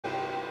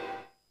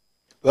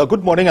Well,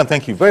 good morning and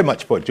thank you very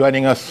much for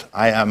joining us.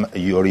 I am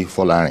Yori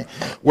Folani.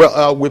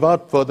 Well,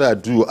 without further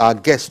ado, our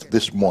guest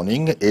this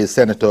morning is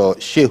Senator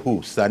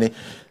Shehu Sani.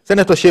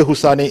 Senator Shehu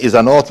Sani is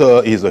an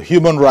author, he's a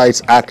human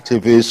rights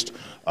activist,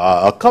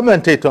 a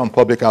commentator on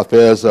public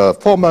affairs, a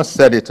former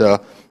senator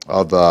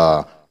of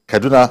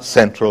Kaduna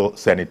Central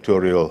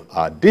Senatorial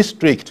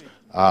District.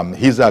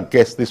 He's our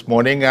guest this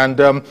morning,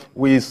 and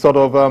we've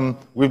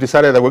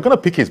decided that we're going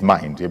to pick his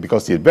mind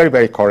because he's very,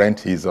 very current.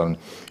 He's on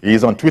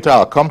Twitter.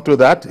 I'll come to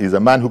that. He's a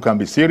man who can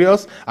be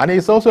serious, and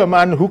he's also a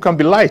man who can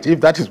be light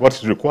if that is what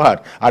is required.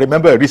 I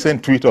remember a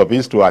recent tweet of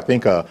his to, I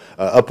think, a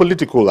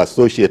political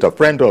associate, a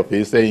friend of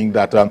his, saying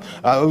that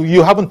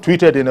you haven't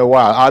tweeted in a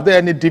while. Are there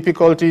any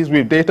difficulties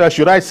with data?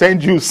 Should I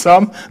send you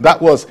some? That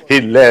was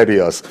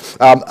hilarious.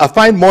 A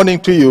fine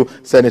morning to you,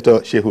 Senator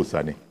Shehu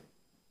Sani.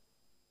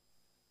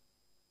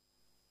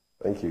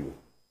 Thank you.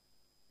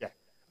 Yeah.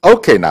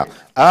 Okay, now,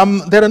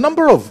 there are a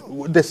number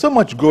of, there's so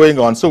much going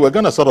on, so we're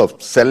going to sort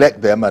of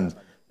select them and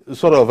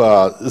sort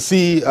of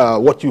see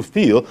what you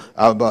feel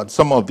about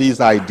some of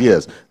these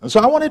ideas. And so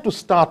I wanted to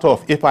start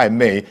off, if I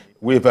may,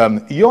 with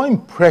your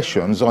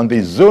impressions on the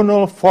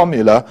zonal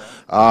formula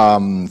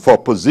for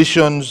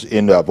positions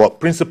in,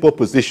 principal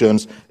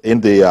positions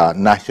in the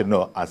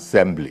National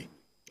Assembly.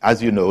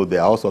 As you know, there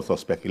are all sorts of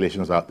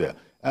speculations out there.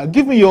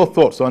 Give me your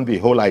thoughts on the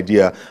whole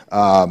idea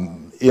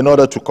in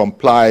order to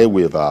comply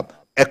with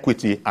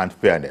equity and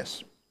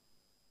fairness.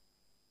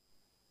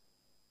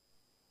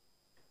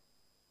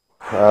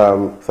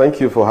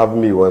 Thank you for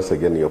having me once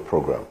again in your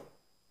program.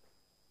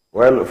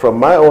 Well, from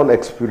my own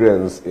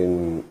experience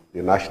in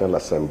the National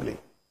Assembly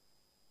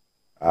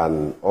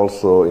and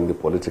also in the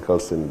political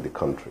scene in the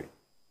country,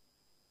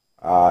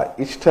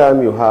 each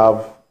time you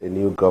have a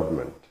new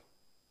government,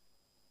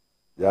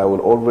 there will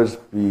always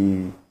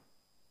be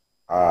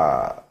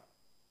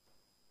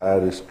a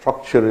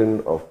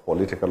restructuring of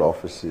political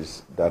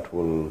offices that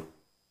will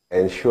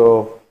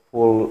ensure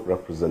full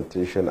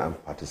representation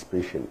and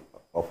participation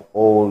of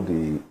all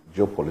the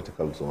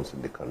geopolitical zones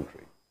in the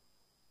country.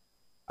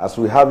 As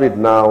we have it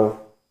now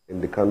in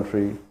the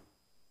country,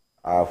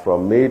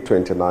 from May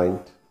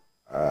 29th,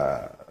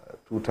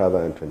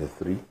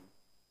 2023,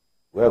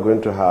 we are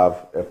going to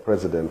have a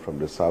president from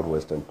the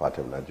southwestern part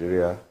of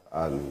Nigeria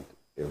and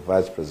a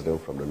vice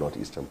president from the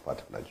northeastern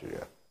part of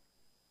Nigeria.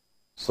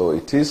 So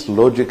it is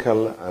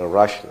logical and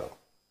rational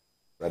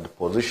that the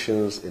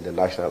positions in the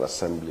National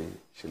Assembly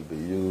should be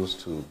used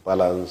to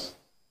balance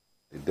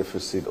the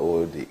deficit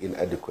or the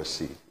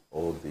inadequacy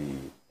or the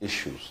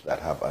issues that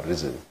have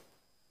arisen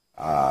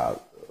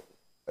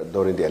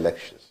during the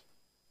elections.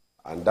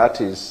 And that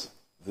is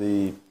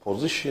the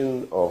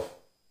position of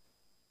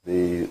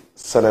the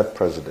Senate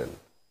President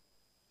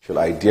should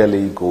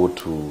ideally go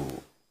to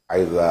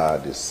either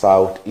the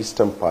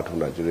southeastern part of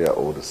Nigeria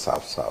or the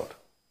south-south.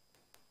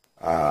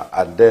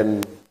 And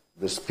then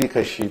the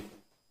speakership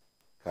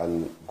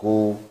can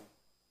go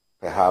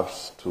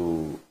perhaps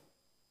to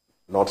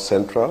North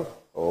Central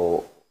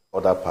or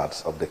other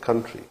parts of the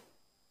country.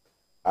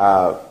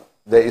 There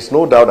is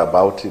no doubt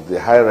about it,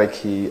 the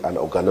hierarchy and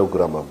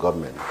organogram of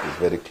government is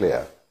very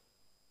clear.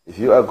 If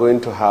you are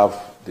going to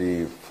have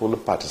the full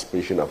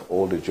participation of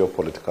all the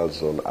geopolitical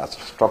zone as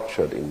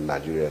structured in the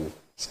Nigerian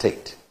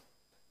state,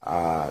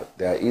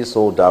 there is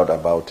no doubt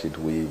about it,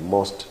 we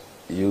must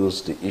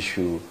use the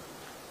issue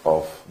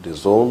of the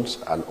zones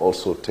and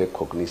also take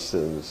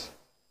cognizance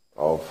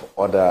of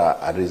other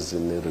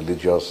arisen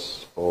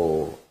religious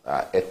or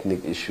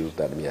ethnic issues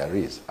that may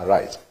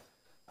arise.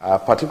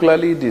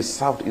 Particularly the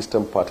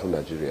southeastern part of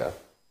Nigeria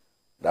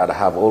that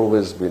have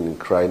always been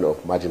crying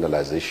of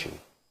marginalization.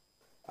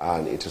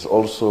 And it is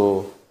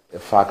also a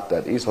fact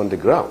that is on the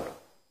ground.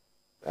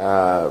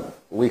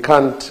 We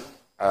can't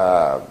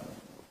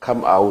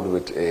come out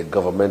with a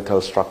governmental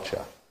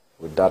structure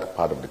with that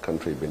part of the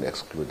country being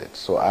excluded.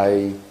 So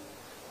I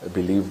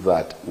believe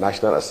that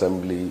National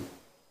Assembly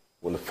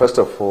will first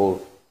of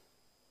all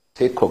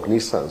take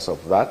cognizance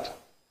of that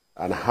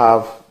and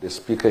have the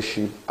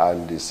speakership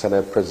and the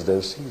Senate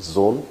presidency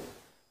zone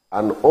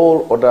and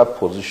all other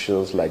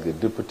positions like the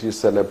Deputy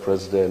Senate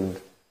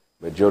President,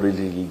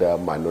 Majority Leader,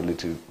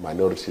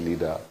 Minority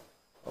Leader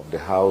of the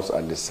House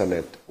and the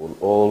Senate will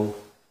all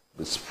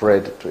be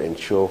spread to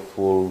ensure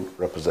full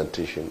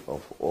representation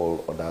of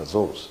all other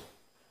zones.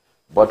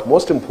 But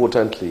most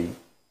importantly,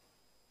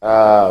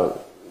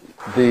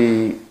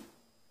 the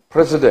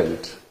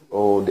President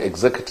or the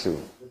executive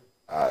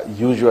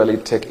usually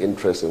take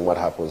interest in what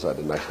happens at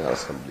the National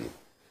Assembly.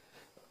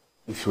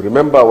 If you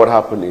remember what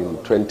happened in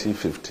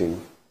 2015,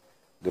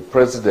 the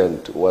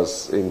President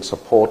was in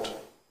support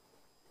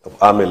of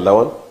Ahmed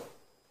Lawan,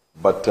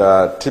 but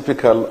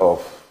typical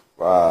of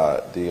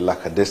the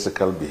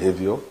lackadaisical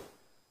behavior,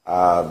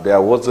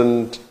 there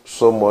wasn't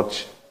so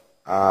much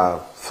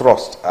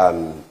thrust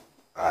and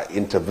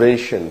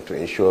intervention to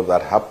ensure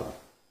that happened.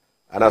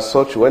 And as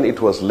such, when it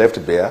was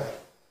left bare,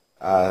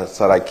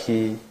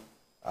 Saraki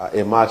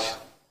emerged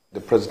the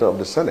President of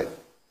the Senate.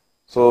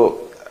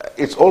 So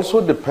it's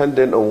also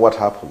dependent on what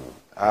happened.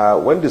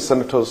 When the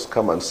senators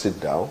come and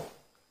sit down,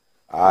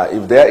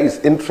 If there is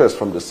interest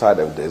from the side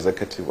of the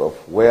executive of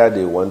where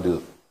they want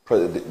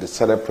the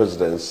Senate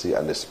presidency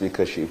and the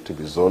speakership to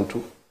be zoned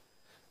to,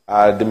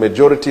 the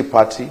majority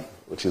party,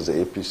 which is the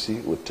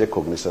APC, will take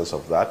cognizance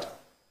of that.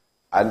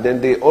 And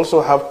then they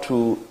also have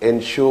to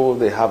ensure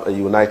they have a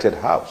united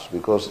house,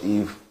 because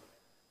if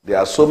there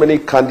are so many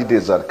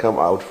candidates that come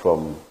out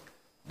from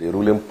the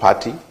ruling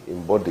party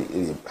in both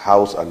the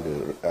House and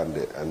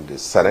the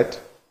Senate,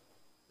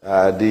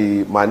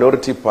 the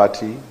minority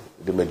party,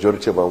 the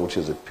majority one, which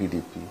is the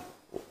PDP,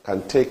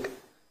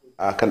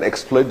 can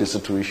exploit the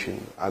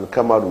situation and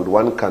come out with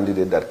one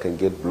candidate that can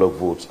get block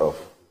votes of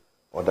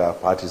other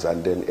parties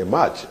and then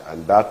emerge.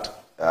 And that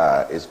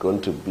is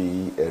going to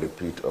be a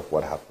repeat of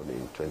what happened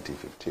in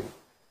 2015.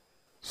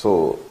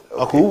 So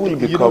who will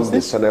become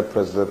the Senate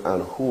president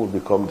and who will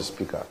become the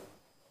speaker?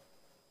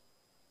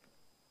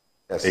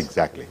 Yes.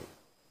 Exactly.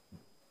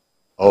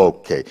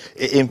 Okay.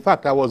 In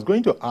fact, I was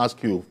going to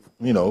ask you,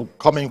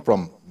 coming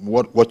from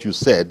what you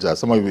said,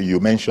 some of you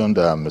mentioned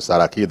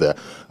Saraki there,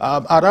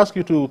 I'd ask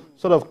you to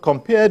sort of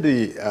compare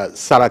the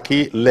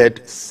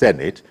Saraki-led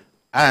Senate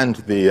and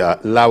the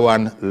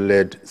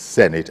Lawan-led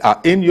Senate.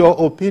 In your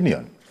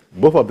opinion,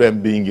 both of them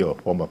being your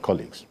former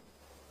colleagues.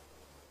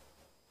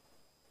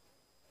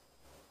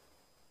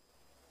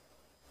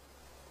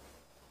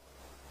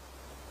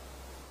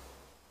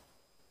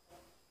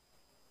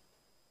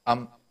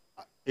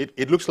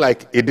 It looks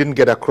like it didn't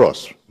get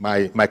across.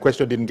 My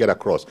question didn't get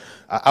across.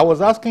 I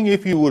was asking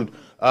if you would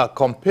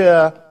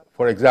compare,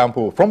 for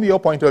example, from your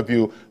point of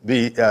view,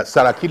 the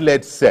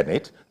Saraki-led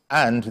Senate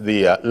and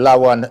the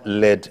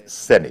Lawan-led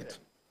Senate.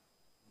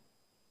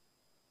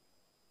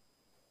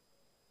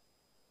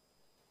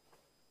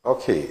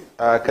 Okay.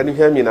 Can you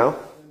hear me now?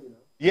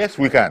 Yes,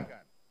 we can.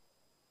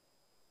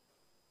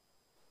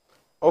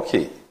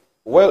 Okay.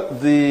 Well,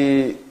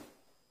 the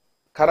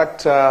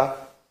character,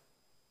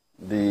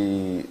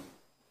 the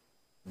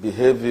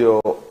behavior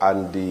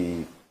and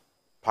the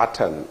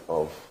pattern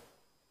of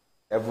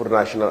every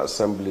National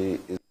Assembly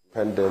is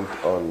dependent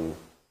on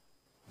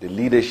the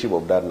leadership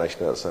of that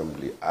National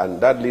Assembly,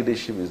 and that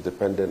leadership is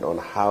dependent on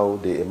how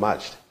they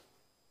emerged.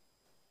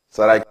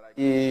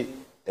 Saraki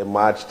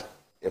emerged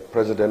a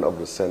president of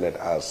the Senate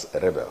as a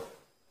rebel,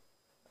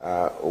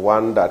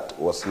 one that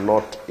was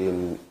not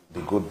in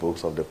the good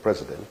books of the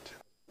president.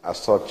 As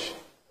such,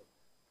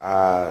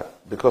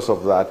 because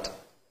of that,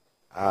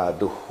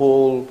 the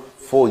whole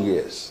 4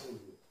 years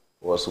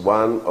was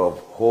one of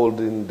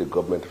holding the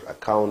government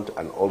account,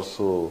 and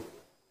also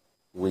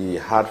we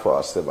had for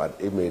ourselves an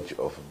image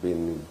of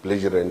being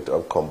belligerent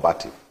or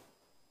combative.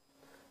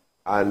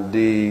 And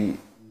the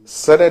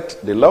Senate,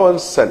 the Lawan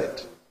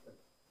Senate,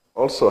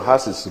 also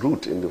has its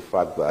root in the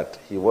fact that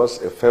he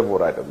was a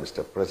favorite of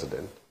Mr.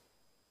 President,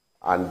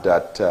 and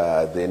that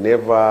they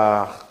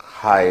never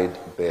hide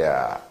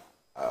their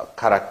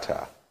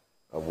character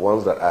of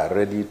ones that are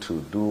ready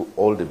to do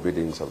all the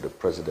biddings of the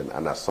president,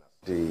 and as such,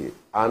 they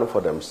earn for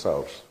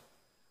themselves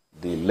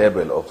the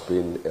label of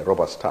being a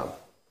rubber stamp.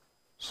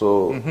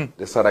 So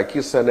the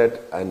Saraki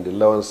Senate and the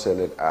Lawan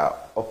Senate are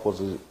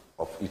opposite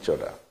of each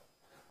other.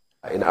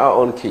 In our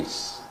own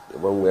case,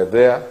 when we were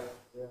there,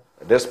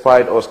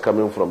 despite us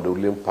coming from the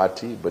ruling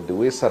party, but the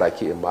way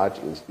Saraki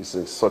emerged is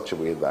in such a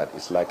way that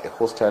it's like a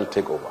hostile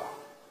takeover.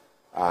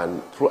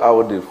 And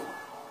throughout the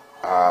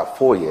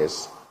 4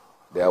 years,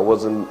 there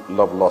wasn't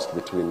love lost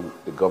between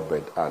the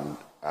government and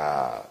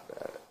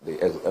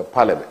the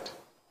parliament.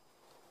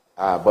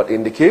 But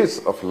in the case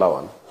of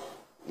Lawan,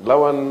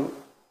 Lawan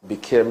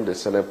became the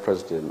Senate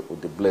president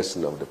with the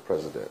blessing of the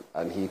president,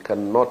 and he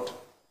cannot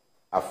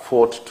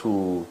afford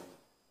to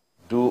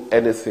do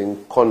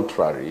anything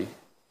contrary,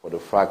 for the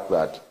fact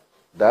that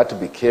that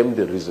became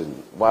the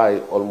reason why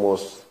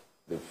almost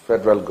the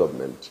federal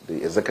government,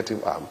 the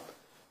executive arm,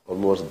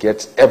 almost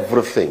gets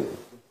everything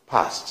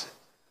passed.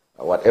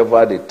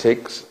 Whatever they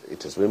take,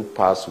 it has been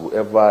passed.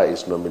 Whoever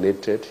is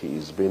nominated, he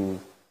is being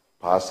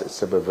passed,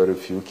 except a very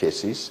few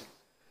cases.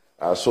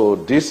 So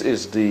this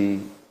is the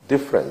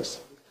difference.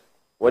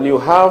 When you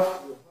have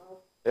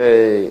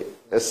a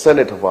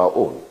Senate of our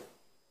own,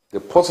 the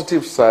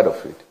positive side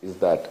of it is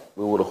that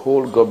we will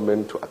hold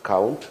government to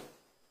account,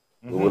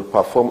 we will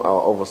perform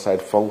our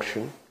oversight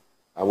function,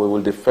 and we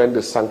will defend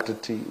the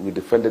sanctity, we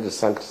defended the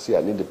sanctity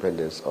and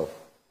independence of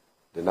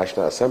the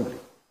National Assembly.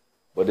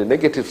 But the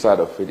negative side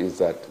of it is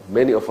that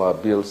many of our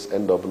bills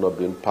end up not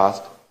being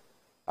passed,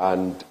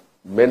 and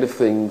many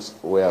things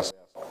were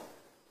stopped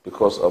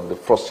because of the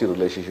frosty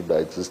relationship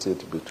that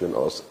existed between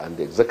us and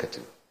the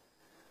executive.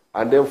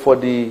 And then for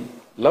the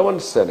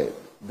Lawan Senate,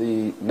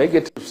 the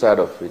negative side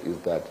of it is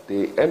that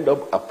they end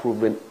up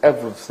approving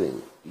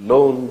everything,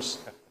 loans,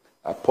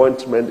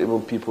 appointment,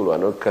 even people who are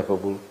not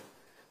capable,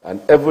 and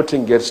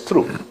everything gets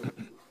through.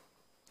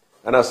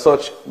 And as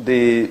such,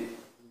 they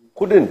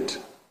couldn't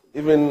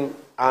even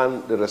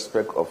earn the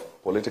respect of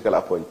political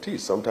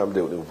appointees. Sometimes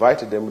they would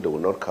invite them, they will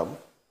not come.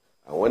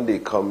 And when they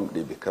come,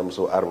 they become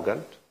so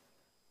arrogant.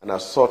 And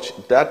as such,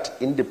 that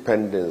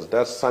independence,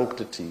 that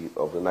sanctity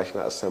of the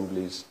National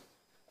Assemblies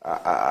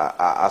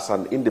as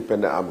an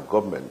independent arm of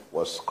government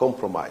was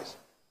compromised.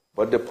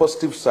 But the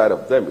positive side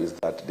of them is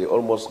that they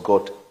almost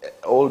got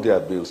all their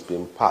bills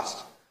being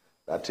passed.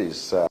 That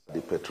is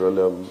the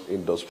petroleum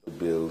industry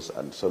bills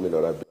and so many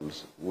other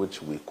bills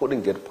which we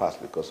couldn't get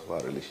passed because of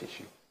our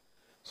relationship.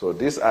 So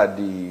these are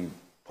the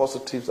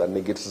positives and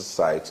negative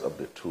sides of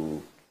the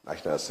two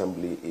National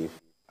Assembly, if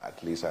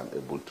at least I'm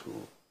able to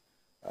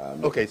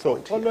okay, so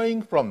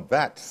following from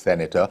that,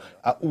 Senator,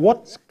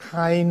 what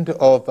kind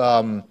of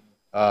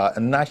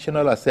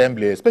National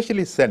Assembly,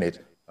 especially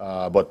Senate,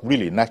 but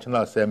really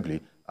National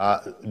Assembly,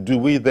 do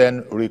we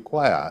then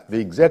require? The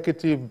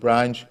executive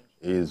branch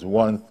is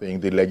one thing,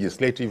 the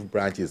legislative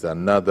branch is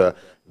another.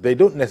 They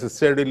don't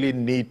necessarily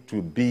need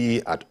to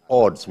be at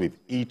odds with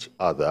each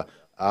other,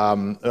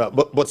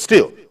 but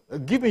still,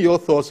 give me your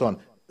thoughts on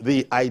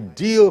the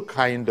ideal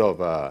kind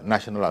of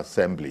National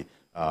Assembly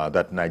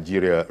that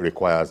Nigeria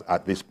requires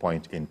at this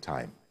point in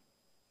time.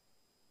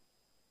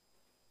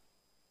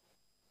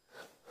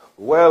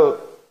 Well,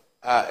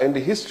 in the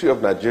history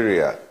of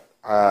Nigeria,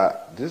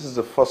 this is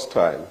the first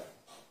time,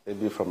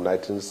 maybe from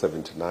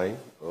 1979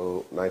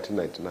 or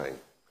 1999,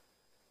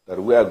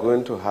 that we are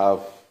going to have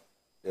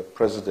a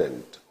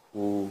president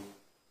who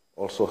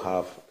also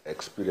have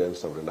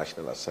experience of the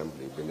National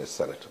Assembly, being a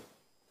senator.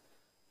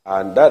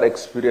 And that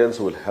experience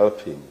will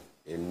help him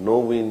in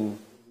knowing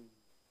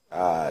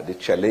the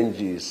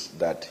challenges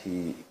that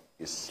he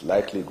is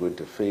likely going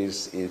to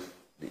face if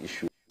the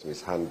issue is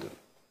mishandled.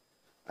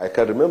 I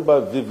can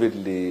remember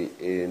vividly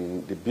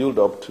in the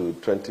build-up to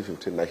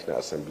 2015 National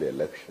Assembly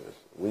elections.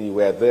 We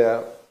were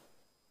there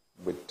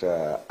with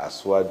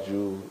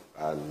Aswaju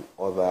and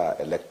other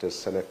elected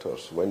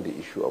senators when the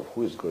issue of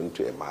who is going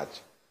to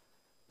emerge,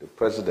 the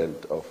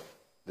president of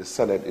the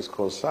Senate, is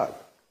concerned.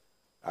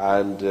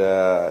 And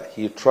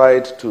he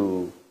tried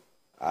to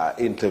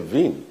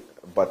intervene,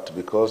 but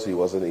because he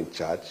wasn't in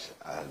charge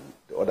and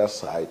the other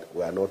side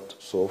were not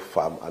so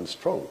firm and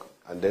strong.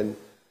 And then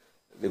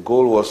the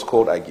goal was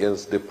scored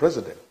against the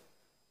president.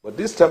 But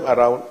this time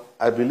around,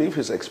 I believe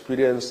his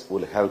experience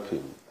will help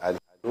him. And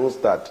he knows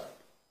that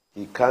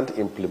he can't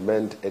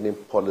implement any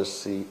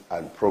policy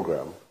and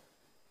program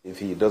if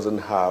he doesn't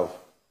have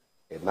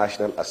a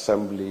National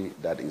Assembly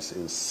that is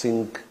in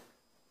sync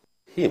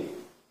with him.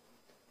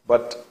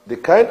 But the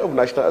kind of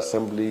National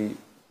Assembly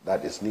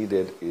that is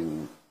needed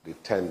in the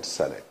 10th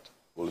Senate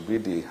will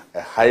be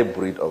a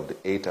hybrid of the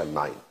 8 and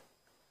 9.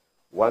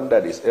 One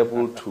that is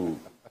able to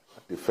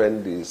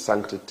defend the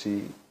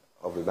sanctity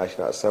of the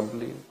National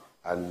Assembly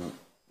and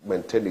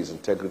maintain its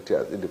integrity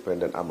as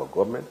independent arm of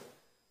government,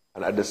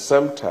 and at the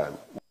same time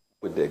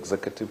with the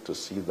executive to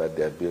see that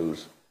their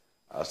bills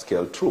are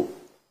scaled through.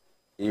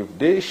 If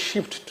they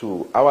shift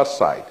to our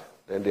side,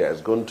 then there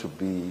is going to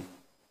be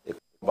a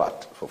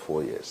combat for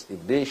 4 years.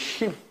 If they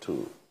shift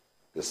to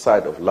the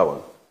side of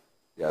Lawan,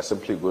 they are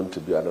simply going to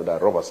be another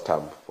rubber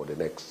stamp for the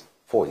next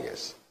 4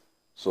 years.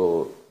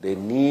 So we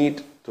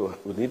need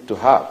to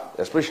have,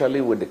 especially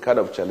with the kind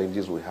of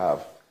challenges we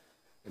have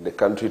in the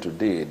country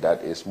today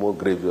that is more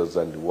grievous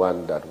than the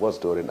one that was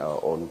during our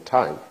own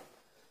time,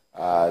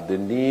 the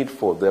need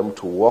for them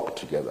to work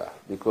together,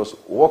 because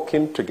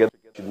working together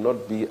should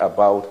not be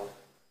about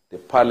the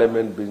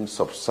parliament being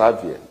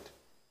subservient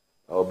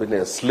or being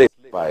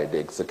enslaved by the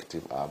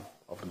executive arm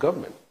of the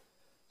government.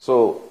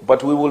 So,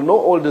 but we will know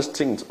all these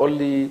things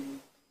only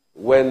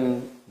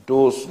when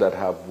those that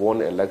have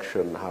won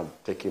election have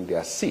taken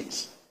their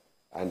seats,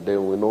 and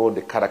then we know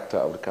the character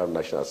of the current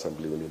National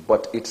Assembly winning.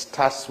 But it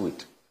starts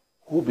with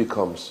who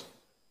becomes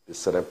the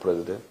Senate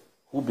President,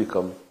 who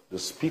becomes the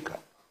Speaker.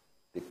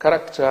 The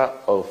character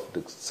of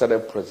the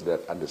Senate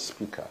President and the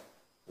Speaker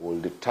will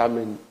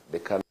determine the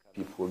kind of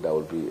people that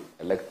will be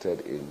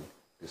elected in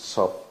the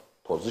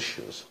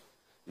sub-positions.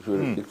 If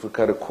you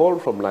can recall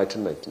from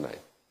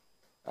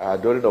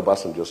 1999, during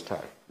Obasanjo's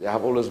time, there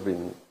have always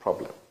been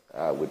problems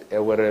with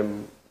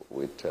Ewerem,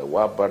 with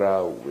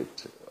Wabara,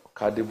 with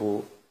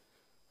Kadibo,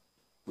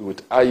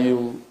 with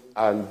Ayum,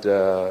 and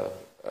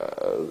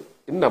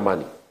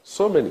Innamani.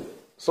 So many.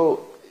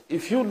 So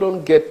if you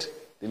don't get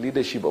the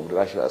leadership of the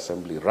National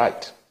Assembly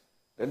right,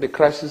 then the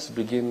crisis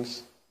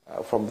begins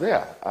from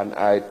there. And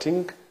I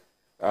think,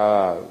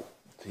 I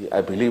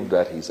believe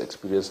that he's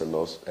experienced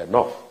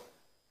enough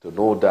to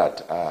know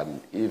that.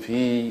 And if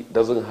he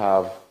doesn't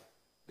have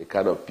the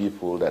kind of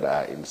people that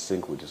are in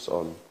sync with his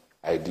own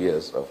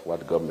ideas of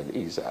what government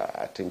is,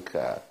 I think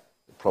the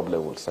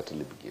problem will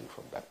certainly begin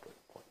from that point.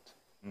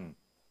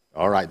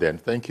 All right, then.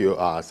 Thank you,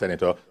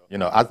 Senator. You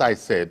know, as I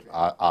said,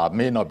 our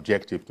main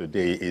objective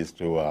today is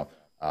to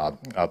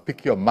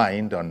pick your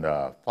mind on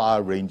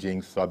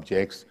far-ranging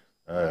subjects.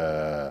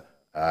 So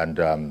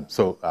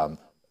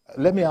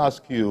let me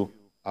ask you,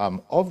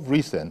 of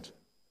recent,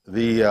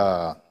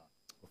 the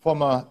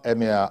former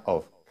Emir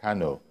of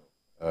Kano,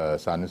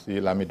 Sanusi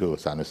Lamido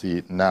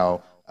Sanusi,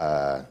 now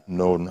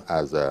known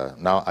as,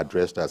 now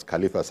addressed as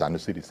Khalifa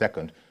Sanusi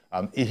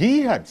II,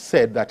 he had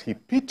said that he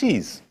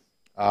pities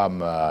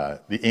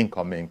the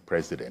incoming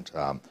president,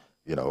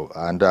 you know,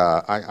 and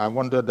I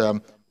wondered,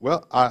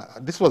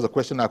 this was a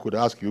question I could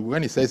ask you.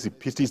 When he says he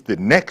pities the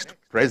next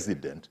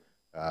president,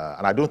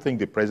 and I don't think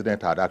the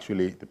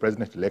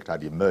president-elect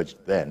had emerged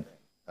then.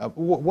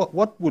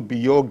 What would be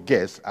your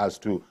guess as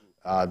to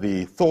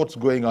the thoughts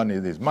going on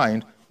in his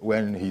mind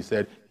when he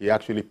said he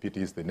actually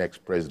pities the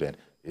next president?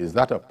 Is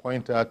that a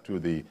pointer to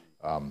the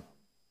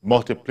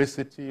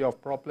multiplicity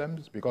of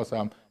problems? Because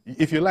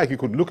if you like, you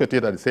could look at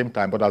it at the same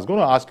time, but I was going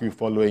to ask you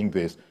following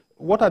this,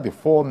 what are the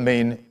four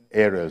main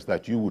areas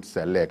that you would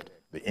select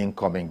the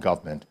incoming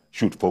government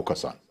should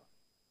focus on?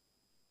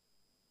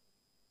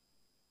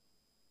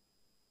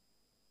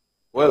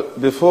 Well,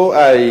 before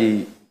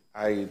I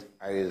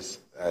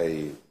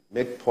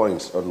make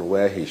points on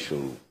where he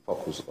should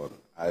focus on,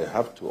 I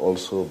have to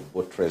also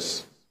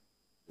buttress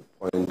the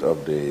point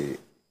of the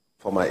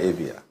former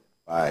Avia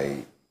by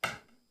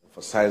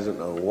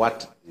emphasizing on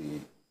what the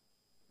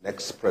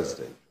next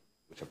president,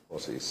 which of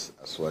course is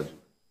Aswaju,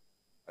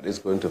 is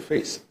going to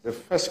face. The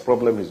first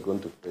problem he's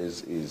going to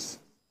face is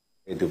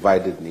a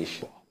divided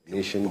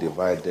nation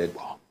divided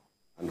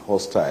and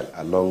hostile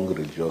along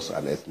religious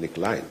and ethnic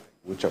lines,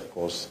 which of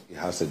course he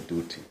has a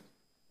duty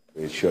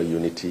to ensure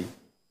unity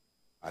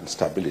and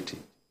stability.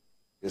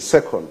 The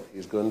second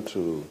is going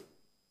to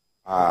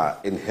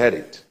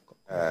inherit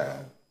a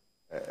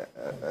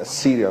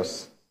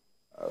serious,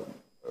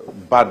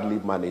 badly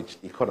managed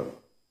economy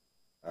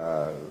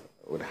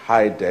with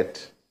high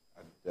debt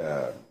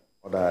and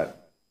other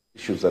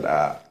issues that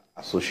are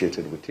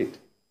associated with it.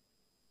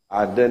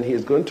 And then he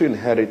is going to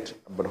inherit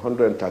about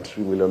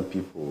 133 million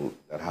people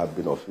that have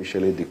been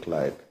officially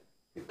declared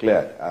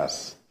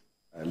as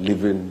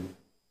living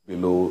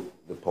below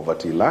the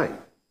poverty line.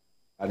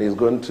 And he's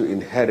going to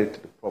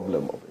inherit the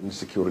problem of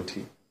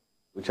insecurity,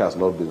 which has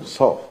not been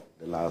solved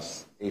in the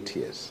last 8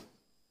 years.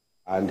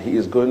 And he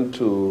is going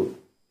to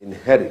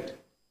inherit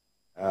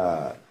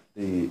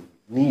the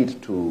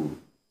need to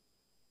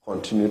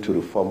continue to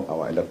reform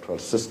our electoral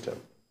system,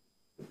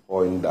 the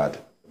point that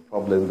the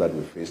problems that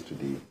we face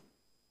today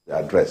they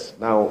address.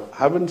 Now,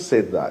 having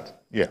said that,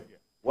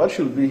 what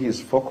should be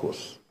his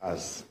focus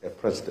as a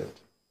president?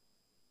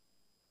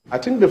 I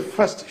think the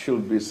first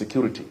should be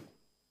security.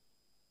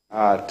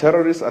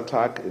 Terrorist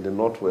attack in the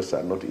northwest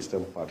and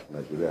northeastern part of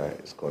Nigeria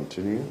is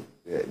continuing.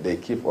 They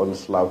keep on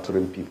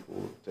slaughtering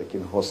people,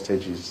 taking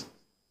hostages,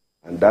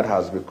 and that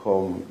has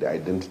become the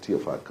identity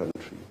of our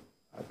country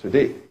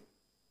today.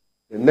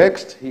 The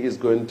next he is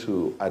going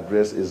to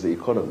address is the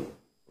economy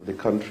of the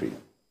country.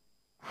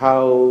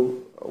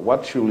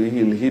 What should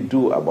he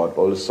do about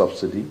oil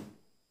subsidy?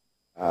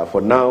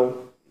 For now,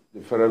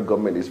 the federal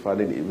government is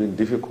finding it even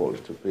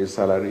difficult to pay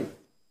salary.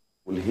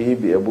 Will he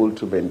be able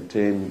to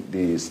maintain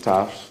the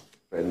staff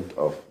strength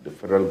of the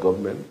federal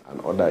government and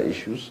other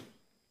issues?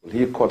 Will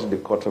he cut the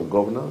cost of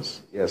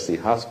governance? Yes, he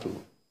has to.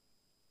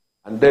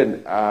 And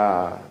then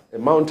a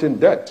mounting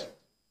debt.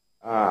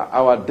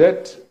 Our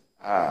debt,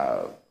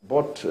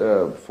 both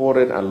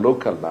foreign and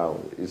local now,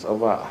 is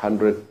over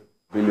 $100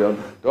 billion.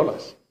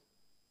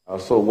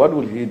 So what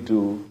will he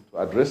do to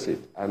address it?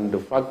 And the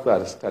fact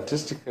that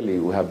statistically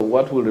we have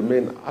what will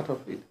remain out of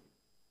it.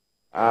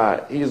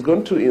 He is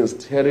going to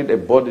inherit a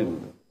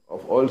burden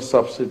of oil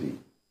subsidy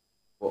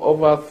for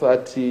over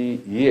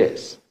 30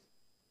 years.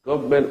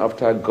 Government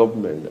after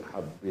government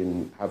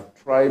have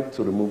tried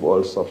to remove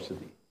oil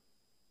subsidy,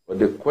 but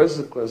the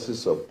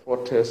consequences of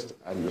protest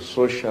and the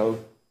social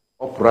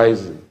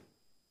uprising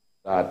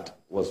that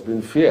was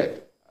being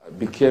feared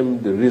became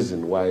the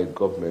reason why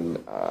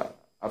government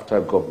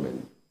after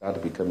government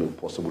that became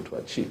impossible to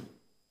achieve.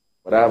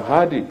 But I have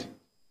heard it.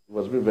 He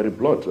was being very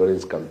blunt during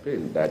his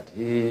campaign that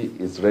he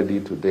is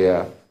ready to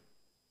dare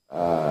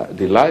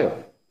the lion.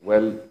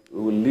 Well, we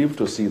will live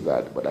to see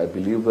that, but I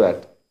believe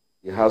that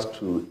he has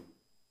to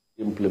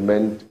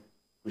implement,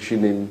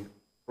 pushing in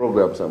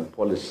programs and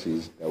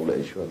policies that will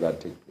ensure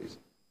that takes place.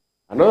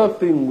 Another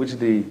thing which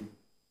the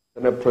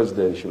Senate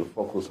President should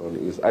focus on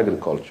is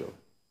agriculture.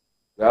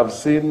 We have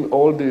seen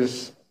all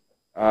these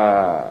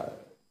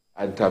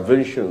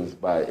interventions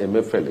by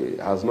MFLA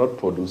has not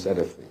produced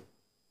anything.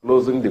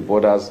 Closing the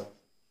borders,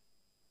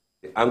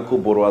 the Anchor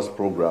Borrowers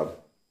Program,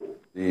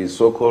 the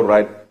so-called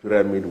right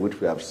pyramid which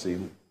we have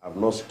seen have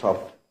not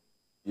stopped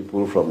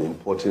people from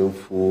importing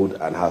food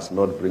and has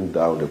not bring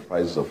down the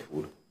price of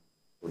food.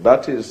 So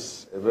that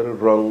is a very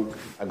wrong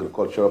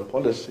agricultural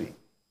policy.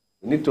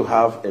 We need to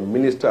have a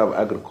Minister of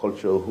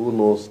Agriculture who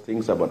knows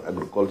things about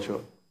agriculture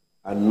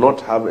and not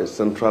have a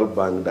central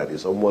bank that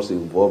is almost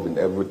involved in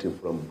everything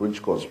from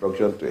bridge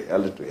construction to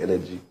health to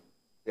energy.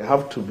 They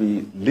have to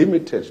be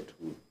limited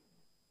to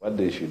what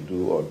they should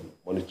do on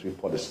monetary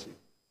policy.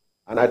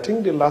 And I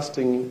think the last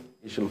thing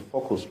you should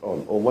focus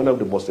on, or one of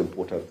the most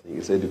important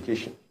things, is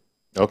education.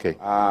 Okay.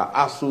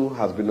 ASU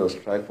has been on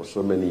strike for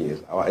so many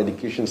years. Our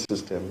education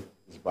system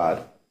is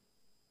bad,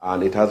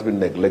 and it has been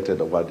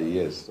neglected over the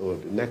years. So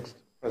the next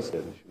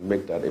president should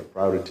make that a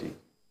priority.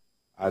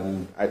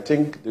 And I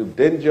think the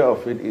danger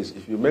of it is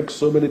if you make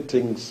so many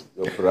things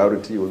your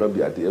priority, you will not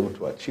be able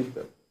to achieve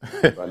them.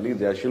 So at least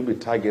there should be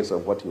targets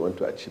of what you want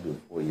to achieve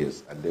in 4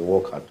 years, and they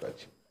work hard to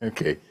achieve.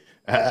 Okay.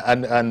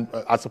 And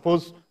I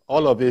suppose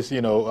all of this,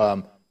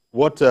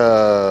 what Khalifa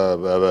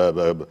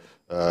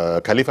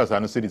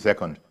Sanusi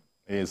II,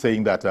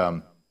 saying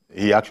that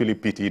he actually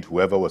pitied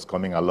whoever was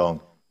coming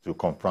along to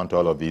confront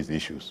all of these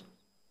issues.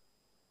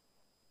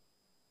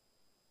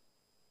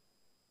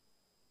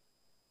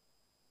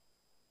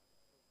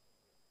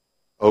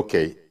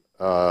 Okay,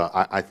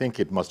 I think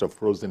it must have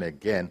frozen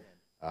again.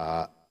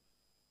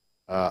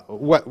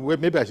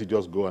 Maybe I should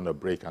just go on a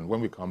break, and when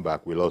we come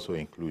back, we'll also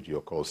include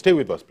your call. Stay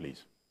with us,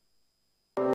 please.